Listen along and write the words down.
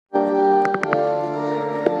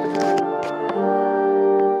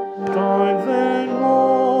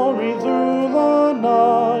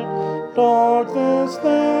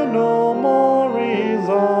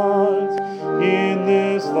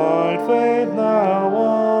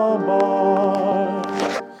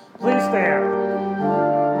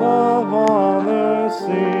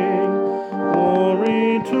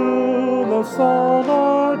the Son,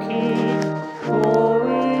 our King.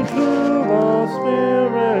 Glory to the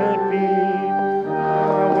Spirit be,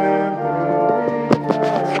 now and through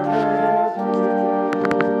eternity.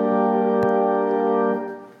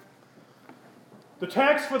 The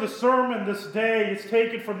text for the sermon this day is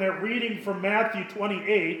taken from that reading from Matthew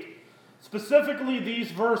 28, specifically these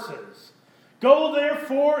verses. Go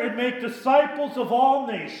therefore and make disciples of all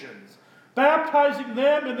nations, baptizing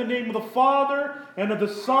them in the name of the Father, and of the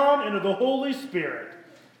Son, and of the Holy Spirit,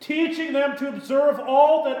 teaching them to observe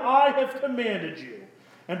all that I have commanded you.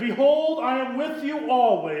 And behold, I am with you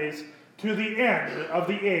always to the end of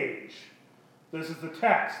the age. This is the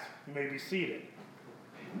text. You may be seated.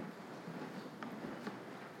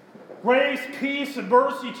 Grace, peace, and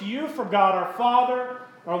mercy to you from God our Father,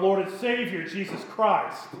 our Lord and Savior, Jesus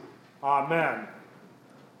Christ. Amen.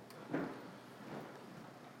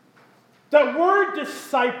 That word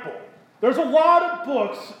disciple, there's a lot of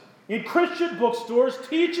books in Christian bookstores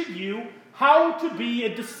teaching you how to be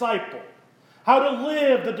a disciple, how to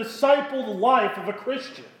live the discipled life of a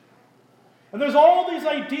Christian. And there's all these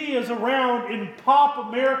ideas around in pop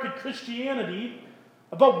American Christianity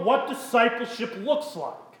about what discipleship looks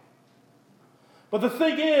like. But the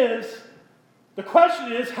thing is, the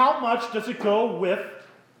question is, how much does it go with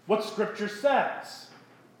what Scripture says?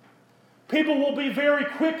 People will be very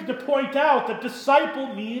quick to point out that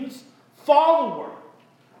disciple means follower.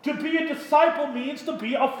 To be a disciple means to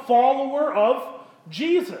be a follower of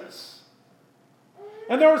Jesus.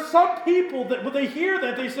 And there are some people that when they hear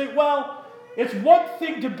that, they say, well, it's one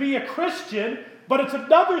thing to be a Christian, but it's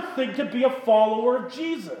another thing to be a follower of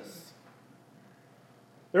Jesus.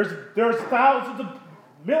 There's thousands of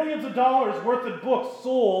millions of dollars worth of books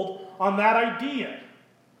sold on that idea.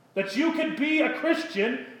 That you can be a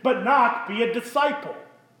Christian, but not be a disciple.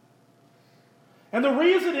 And the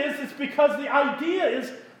reason is because the idea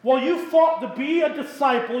is, well, you fought to be a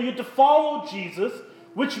disciple, you have to follow Jesus,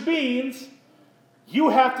 which means you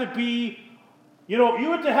have to be, you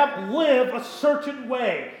have to live a certain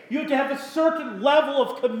way. You have to have a certain level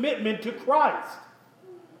of commitment to Christ.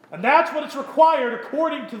 And that's what is required,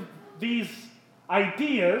 according to these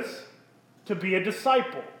ideas, to be a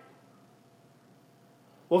disciple.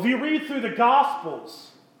 Well, if you read through the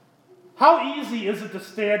Gospels, how easy is it to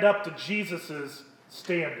stand up to Jesus'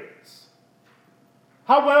 standards?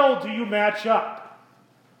 How well do you match up?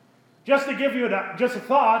 Just to give you just a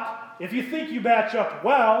thought, if you think you match up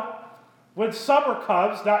well, when summer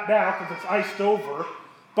comes, not now because it's iced over,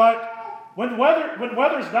 but when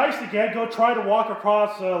weather's nice again, go try to walk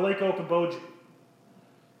across Lake Okoboji.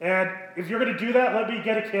 And if you're going to do that, let me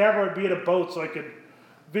get a camera and be in a boat so I can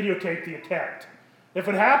videotape the attempt. If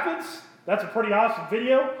it happens, that's a pretty awesome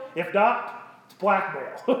video. If not, it's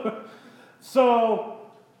blackmail.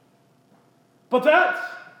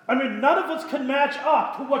 None of us can match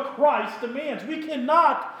up to what Christ demands. We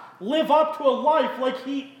cannot live up to a life like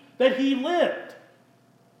that he lived.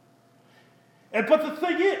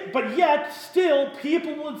 But yet, still,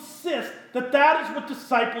 people will insist that that is what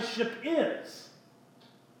discipleship is.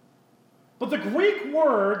 But the Greek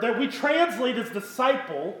word that we translate as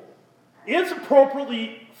disciple is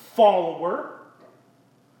appropriately follower.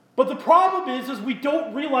 But the problem is we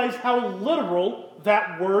don't realize how literal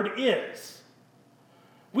that word is.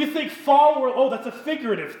 We think follower, that's a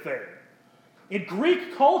figurative thing. In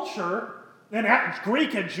Greek culture, and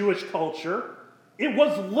Greek and Jewish culture, it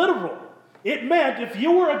was literal. It meant if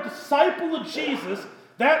you were a disciple of Jesus,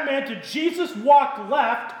 that meant if Jesus walked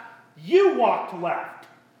left, you walked left.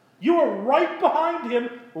 You were right behind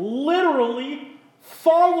him, literally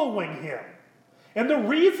following him. And the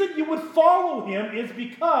reason you would follow him is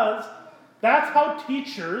because that's how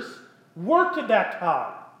teachers worked at that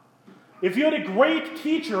time. If you had a great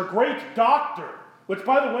teacher, a great doctor, which,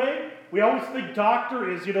 by the way, we always think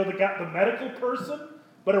doctor is, the medical person,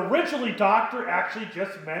 but originally doctor actually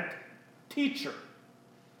just meant teacher.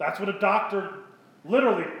 That's what a doctor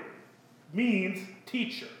literally means,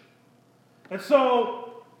 teacher. And so,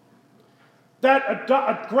 that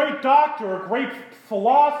a great doctor, or a great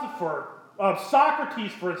philosopher,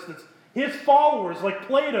 Socrates, for instance, his followers, like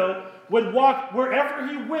Plato, would walk wherever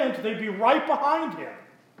he went, they'd be right behind him.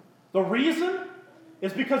 The reason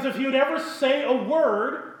is because if he would ever say a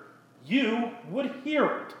word, you would hear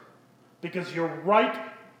it, because you're right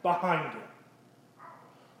behind him.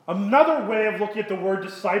 Another way of looking at the word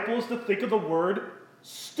disciple is to think of the word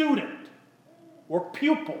student or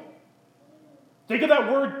pupil. Think of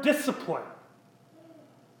that word discipline.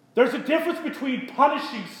 There's a difference between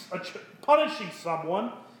punishing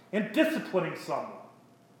someone and disciplining someone.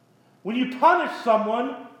 When you punish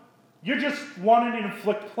someone, you're just wanting to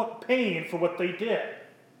inflict pain for what they did.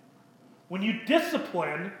 When you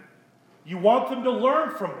discipline, you want them to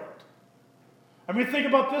learn from it. I mean, think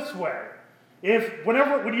about this way.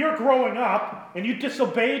 When you're growing up and you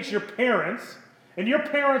disobeyed your parents, and your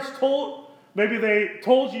parents maybe they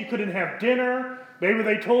told you couldn't have dinner, maybe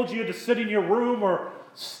they told you had to sit in your room or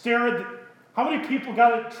stare at how many people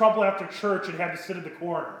got in trouble after church and had to sit in the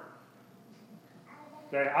corner?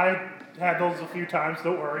 Okay, I had those a few times,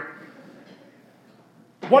 don't worry.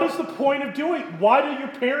 What is the point of doing? Why do your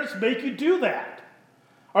parents make you do that?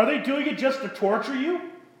 Are they doing it just to torture you?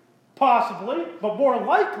 Possibly, but more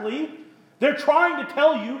likely, they're trying to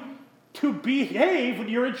tell you to behave when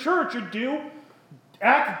you're in church or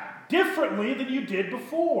act differently than you did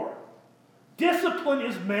before. Discipline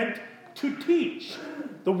is meant to teach.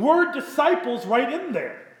 The word disciple's right in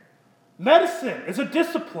there. Medicine is a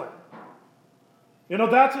discipline.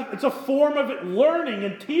 It's a form of learning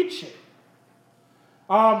and teaching.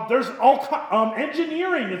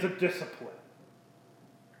 Engineering is a discipline.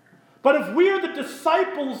 But if we are the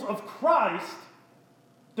disciples of Christ,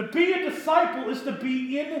 to be a disciple is to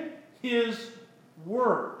be in His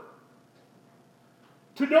Word.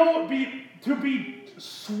 To be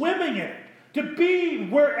swimming in it. To be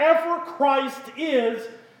wherever Christ is,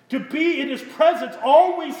 to be in His presence,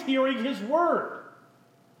 always hearing His Word.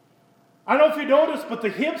 I don't know if you noticed, but the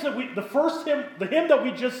hymn that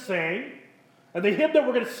we just sang, and the hymn that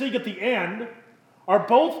we're going to sing at the end, are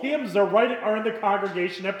both hymns that are in the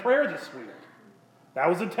congregation at prayer this week. That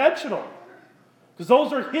was intentional. Because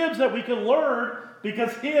those are hymns that we can learn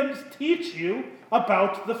because hymns teach you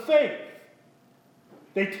about the faith.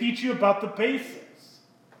 They teach you about the basics.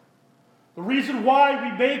 The reason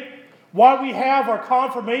why we have our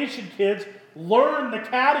confirmation kids learn the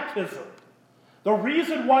catechism. The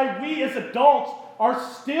reason why we as adults are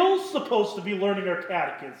still supposed to be learning our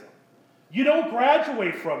catechism. You don't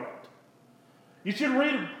graduate from it. You should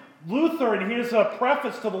read Luther in his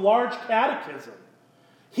preface to the Large Catechism.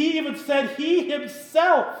 He even said he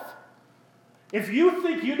himself, if you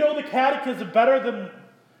think you know the catechism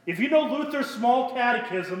if you know Luther's small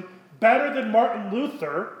catechism better than Martin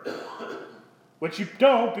Luther, which you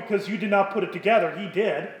don't because you did not put it together, he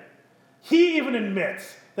did, he even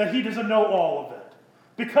admits that he doesn't know all of it.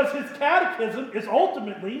 Because his catechism is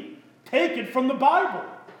ultimately taken from the Bible.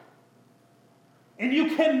 And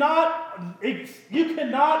you cannot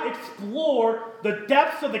explore the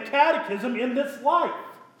depths of the catechism in this life.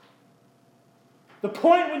 The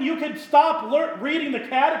point when you can stop reading the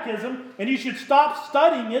catechism and you should stop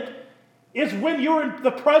studying it is when you're in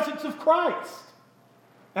the presence of Christ.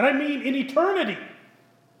 And I mean in eternity.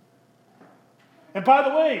 And by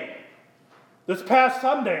the way, this past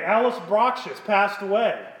Sunday, Alice Brockshus passed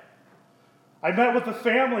away. I met with the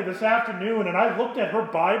family this afternoon and I looked at her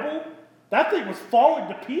Bible. That thing was falling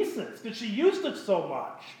to pieces because she used it so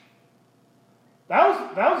much.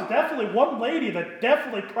 That was definitely one lady that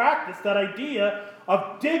definitely practiced that idea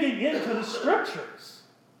of digging into the Scriptures.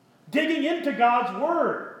 Digging into God's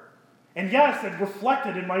Word. And yes, it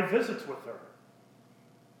reflected in my visits with her.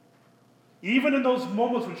 Even in those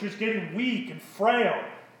moments when she was getting weak and frail.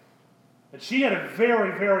 And she had a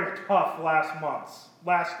very, very tough last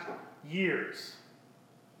years.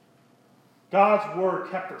 God's Word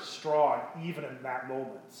kept her strong, even in that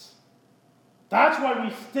moments. That's why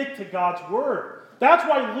we stick to God's Word. That's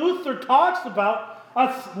why Luther talks about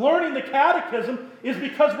us learning the catechism, is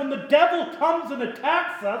because when the devil comes and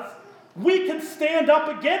attacks us, we can stand up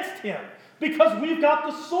against him. Because we've got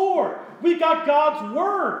the sword. We've got God's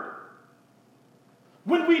Word.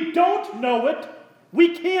 When we don't know it,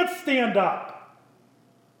 we can't stand up.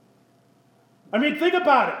 I mean, think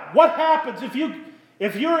about it. What happens if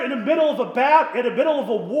you're in the middle of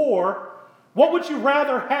a war? What would you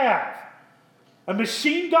rather have? A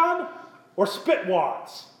machine gun or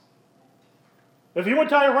spitwads? If you went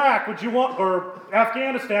to Iraq, would you want, or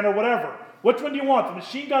Afghanistan or whatever, which one do you want, the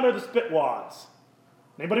machine gun or the spitwads?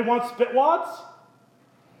 Anybody want spitwads?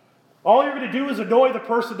 All you're going to do is annoy the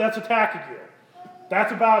person that's attacking you.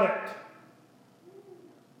 That's about it.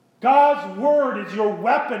 God's Word is your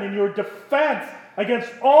weapon and your defense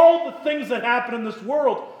against all the things that happen in this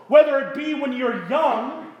world, whether it be when you're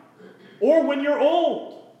young or when you're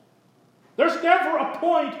old. There's never a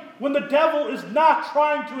point when the devil is not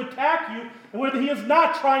trying to attack you and when he is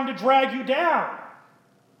not trying to drag you down.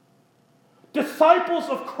 Disciples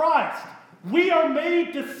of Christ. We are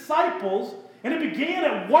made disciples, and it began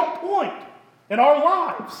at one point in our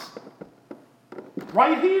lives.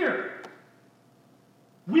 Right here.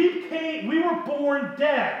 We were born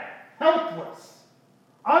dead, helpless,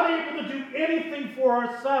 unable to do anything for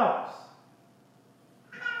ourselves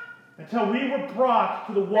until we were brought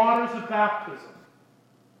to the waters of baptism.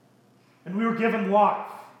 and we were given life.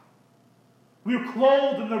 We were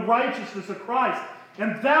clothed in the righteousness of Christ.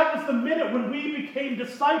 And that was the minute when we became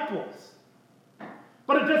disciples.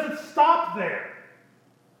 But it doesn't stop there.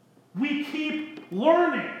 We keep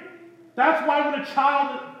learning. That's why when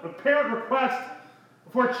a parent requests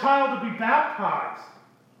for a child to be baptized,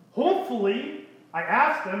 hopefully, I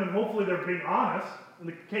ask them, and hopefully they're being honest, in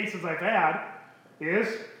the cases I've had, is,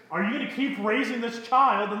 are you going to keep raising this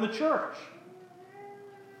child in the church?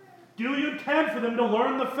 Do you intend for them to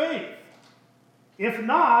learn the faith? If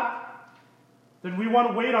not, then we want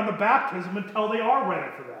to wait on the baptism until they are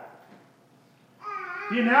ready for that.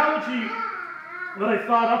 The analogy that I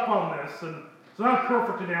thought up on this, and it's not a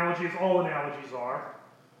perfect analogy, as all analogies are,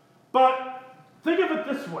 but think of it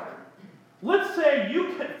this way. Let's say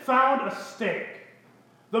you found a steak,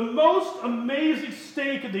 the most amazing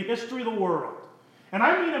steak in the history of the world. And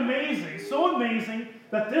I mean amazing, so amazing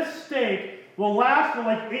that this steak will last for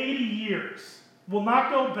like 80 years, will not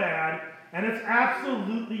go bad, and it's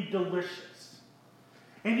absolutely delicious.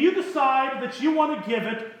 And you decide that you want to give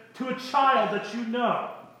it to a child that you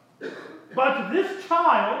know. But this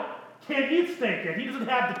child can't eat steak yet. He doesn't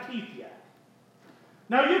have the teeth yet.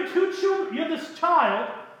 Now you have two children, you have this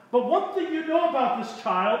child, but one thing you know about this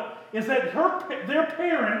child is that their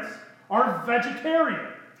parents are vegetarian.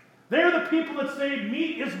 They're the people that say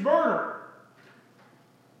meat is murder.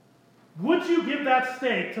 Would you give that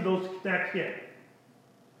steak to that kid?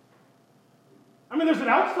 I mean, there's an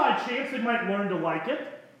outside chance they might learn to like it.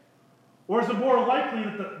 Or is it more likely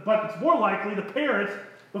but it's more likely the parents,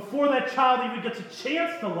 before that child even gets a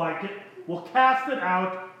chance to like it, will cast it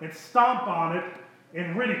out and stomp on it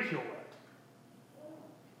and ridicule it.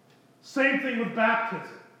 Same thing with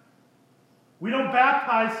baptism. We don't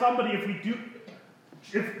baptize somebody if we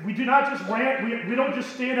do not just we don't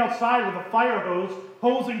just stand outside with a fire hose,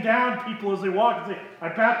 hosing down people as they walk and say, I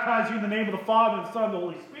baptize you in the name of the Father, the Son, and the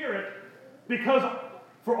Holy Spirit. Because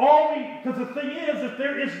the thing is, if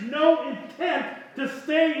there is no intent to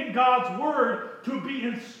stay in God's Word, to be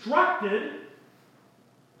instructed,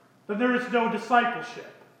 then there is no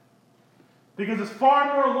discipleship. Because it's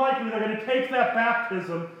far more likely they're going to take that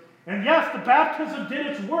baptism, and yes, the baptism did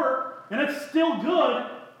its work, and it's still good,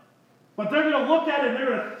 but they're going to look at it and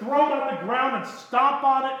they're going to throw it on the ground and stomp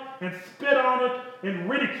on it and spit on it and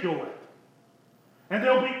ridicule it. And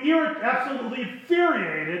they'll be absolutely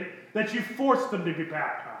infuriated that you forced them to be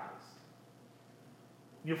baptized.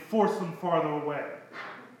 You force them farther away.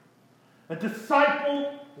 A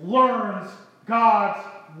disciple learns God's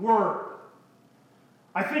Word.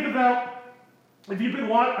 I think about, I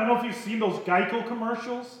don't know if you've seen those Geico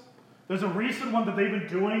commercials. There's a recent one that they've been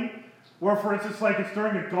doing where, for instance, like it's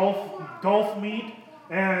during a golf meet,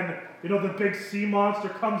 and the big sea monster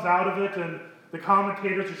comes out of it, and the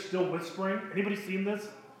commentators are still whispering. Anybody seen this?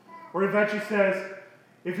 Where eventually says,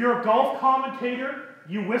 if you're a golf commentator,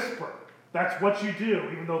 you whisper. That's what you do,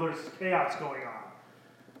 even though there's chaos going on.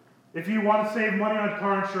 If you want to save money on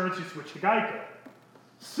car insurance, you switch to Geico.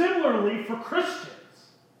 Similarly, for Christians,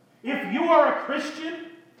 if you are a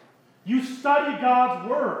Christian, you study God's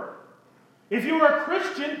Word. If you are a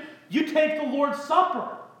Christian, you take the Lord's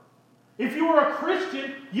Supper. If you are a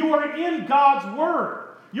Christian, you are in God's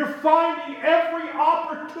Word. You're finding every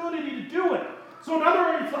opportunity to do it. So in other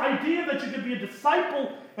words, the idea that you can be a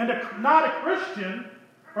disciple and not a Christian,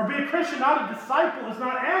 or be a Christian, not a disciple, is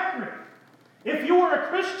not accurate. If you are a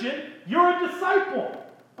Christian, you're a disciple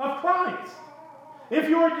of Christ. If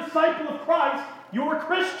you're a disciple of Christ, you're a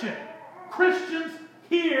Christian. Christians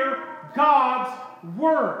hear God's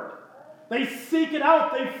Word. They seek it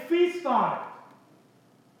out. They feast on it.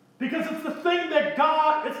 Because it's the thing that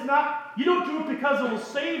you don't do it because it will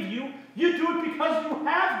save you. You do it because you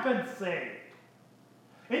have been saved.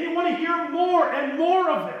 And you want to hear more and more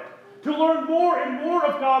of it. To learn more and more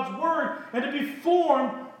of God's Word, and to be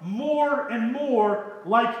formed more and more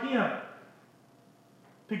like Him.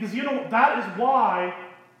 Because that is why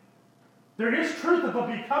there is truth about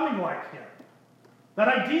becoming like Him. That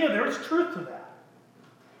idea, there is truth to that.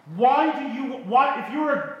 If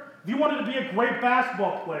you wanted to be a great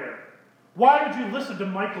basketball player, why would you listen to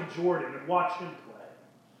Michael Jordan and watch him play?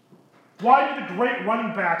 Why did the great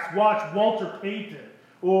running backs watch Walter Payton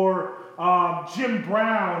or Jim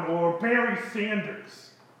Brown or Barry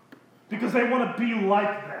Sanders? Because they want to be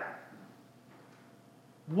like that.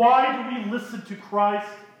 Why do we listen to Christ?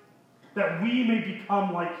 That we may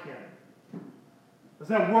become like Him. There's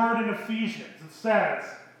that word in Ephesians. It says,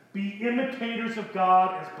 be imitators of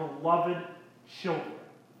God as beloved children.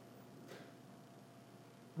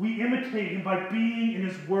 We imitate Him by being in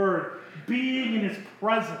His Word, being in His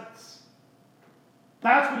presence.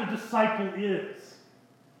 That's what a disciple is.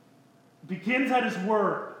 begins at his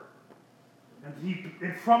word.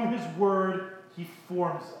 And from his word, he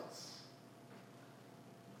forms us.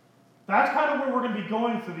 That's kind of where we're going to be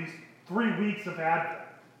going through these 3 weeks of Advent.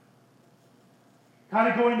 Kind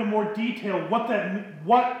of going into more detail what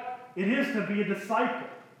it is to be a disciple.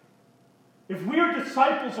 If we are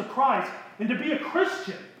disciples of Christ, and to be a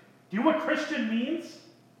Christian, do you know what Christian means?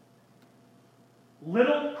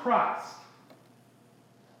 Little Christ.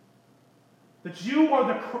 That you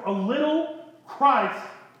are a little Christ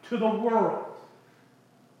to the world.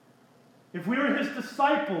 If we are his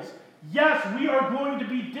disciples, yes, we are going to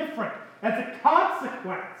be different as a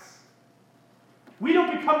consequence. We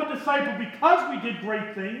don't become a disciple because we did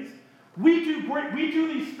great things. We do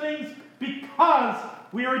these things because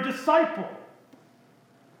we are a disciple.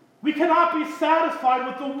 We cannot be satisfied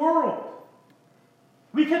with the world.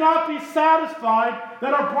 We cannot be satisfied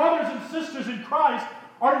that our brothers and sisters in Christ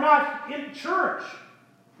are not in church.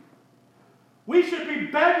 We should be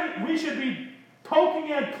begging, we should be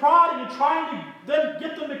poking and prodding and trying to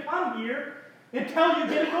get them to come here until you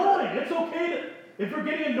get annoying. It's okay if you're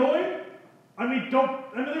getting annoying,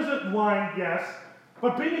 there's a line, yes,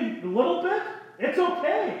 but being a little bit, it's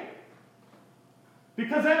okay.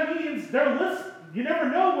 Because that means they're listening. You never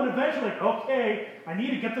know when eventually, okay, I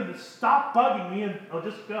need to get them to stop bugging me and I'll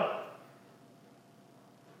just go.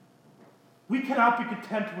 We cannot be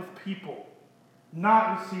content with people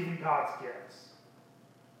not receiving God's gifts.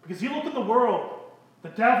 Because you look at the world, the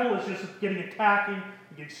devil is just attacking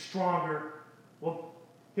and getting stronger. Well,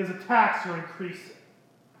 his attacks are increasing.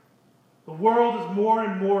 The world is more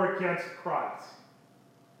and more against Christ.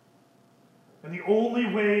 And the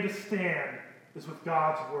only way to stand is with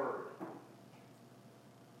God's word.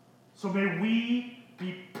 So may we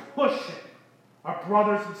be pushing our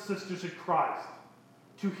brothers and sisters in Christ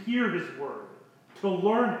to hear his word, to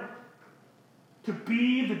learn it, to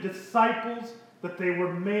be the disciples that they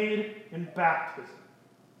were made in baptism.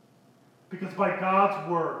 Because by God's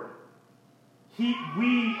word,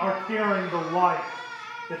 we are carrying the light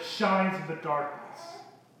that shines in the darkness.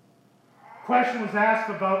 A question was asked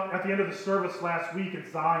about at the end of the service last week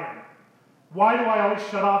at Zion. Why do I always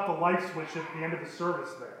shut off the light switch at the end of the service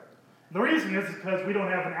there? And the reason is because we don't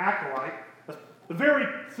have an acolyte. The very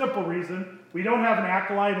simple reason, we don't have an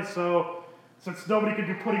acolyte, and so since nobody could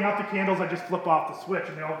be putting out the candles, I just flip off the switch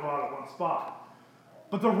and they all go out at one spot.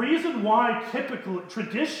 But the reason why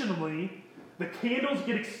traditionally, the candles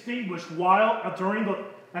get extinguished at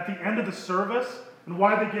the end of the service, and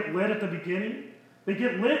why they get lit at the beginning, they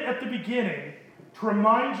get lit at the beginning to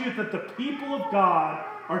remind you that the people of God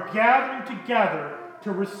are gathering together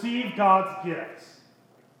to receive God's gifts.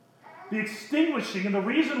 The extinguishing, and the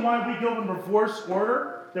reason why we go in reverse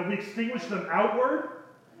order, that we extinguish them outward,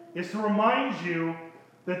 is to remind you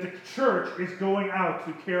that the church is going out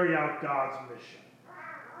to carry out God's mission.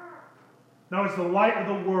 Now, as the light of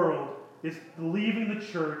the world is leaving the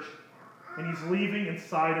church, and he's leaving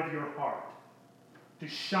inside of your heart to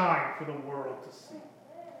shine for the world to see.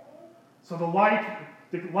 So the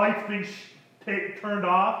light being turned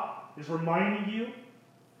off is reminding you,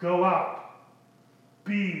 go out,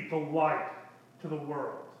 be the light to the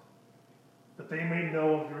world, that they may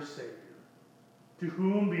know of your Savior, to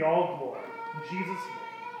whom be all glory. In Jesus'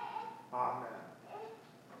 name, amen.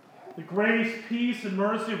 The grace, peace, and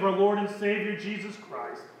mercy of our Lord and Savior, Jesus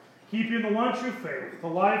Christ, keep you in the one true faith, the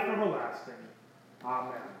life everlasting.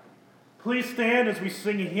 Amen. Please stand as we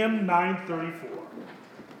sing hymn 934.